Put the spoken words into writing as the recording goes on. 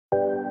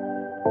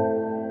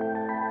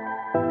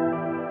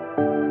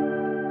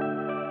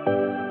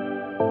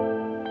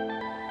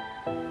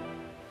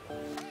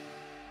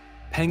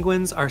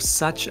Penguins are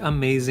such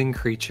amazing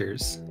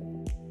creatures.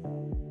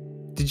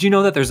 Did you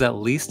know that there's at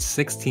least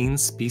 16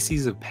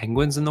 species of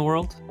penguins in the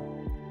world?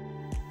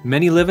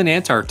 Many live in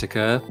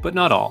Antarctica, but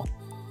not all.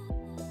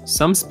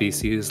 Some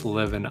species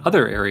live in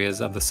other areas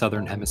of the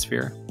southern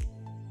hemisphere.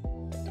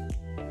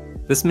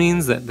 This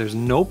means that there's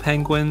no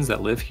penguins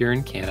that live here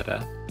in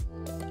Canada.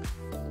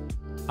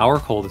 Our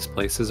coldest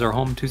places are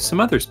home to some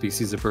other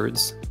species of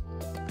birds.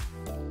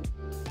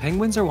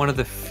 Penguins are one of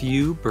the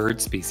few bird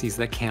species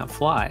that can't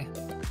fly.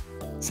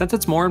 Since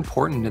it's more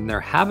important in their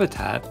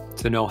habitat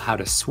to know how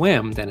to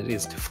swim than it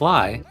is to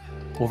fly,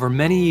 over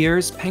many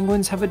years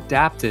penguins have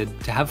adapted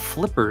to have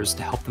flippers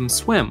to help them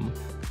swim,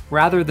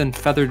 rather than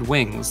feathered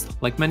wings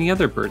like many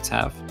other birds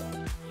have.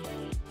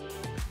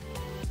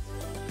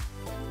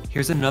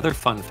 Here's another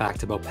fun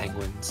fact about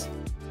penguins.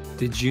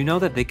 Did you know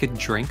that they could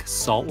drink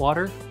salt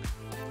water?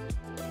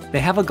 They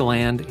have a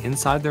gland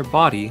inside their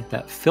body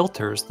that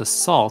filters the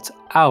salt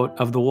out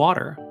of the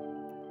water.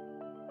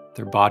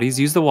 Their bodies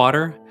use the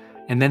water,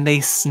 and then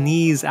they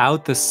sneeze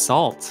out the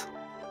salt.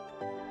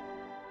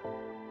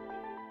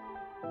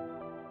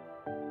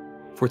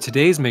 For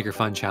today's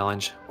MakerFun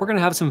challenge, we're going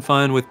to have some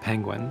fun with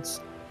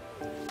penguins.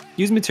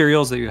 Use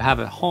materials that you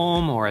have at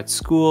home or at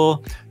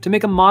school to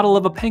make a model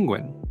of a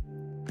penguin.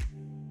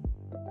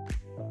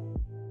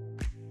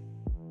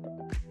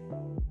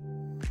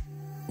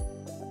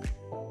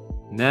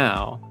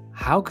 Now,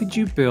 how could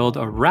you build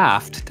a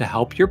raft to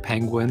help your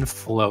penguin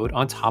float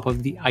on top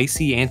of the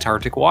icy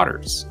Antarctic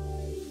waters?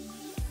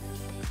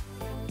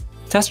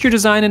 Test your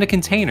design in a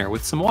container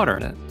with some water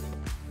in it.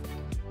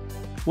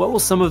 What will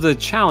some of the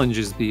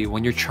challenges be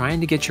when you're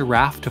trying to get your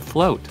raft to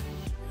float?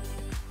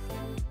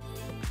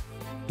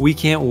 We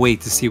can't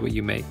wait to see what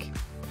you make.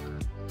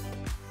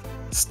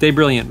 Stay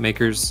brilliant,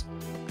 makers.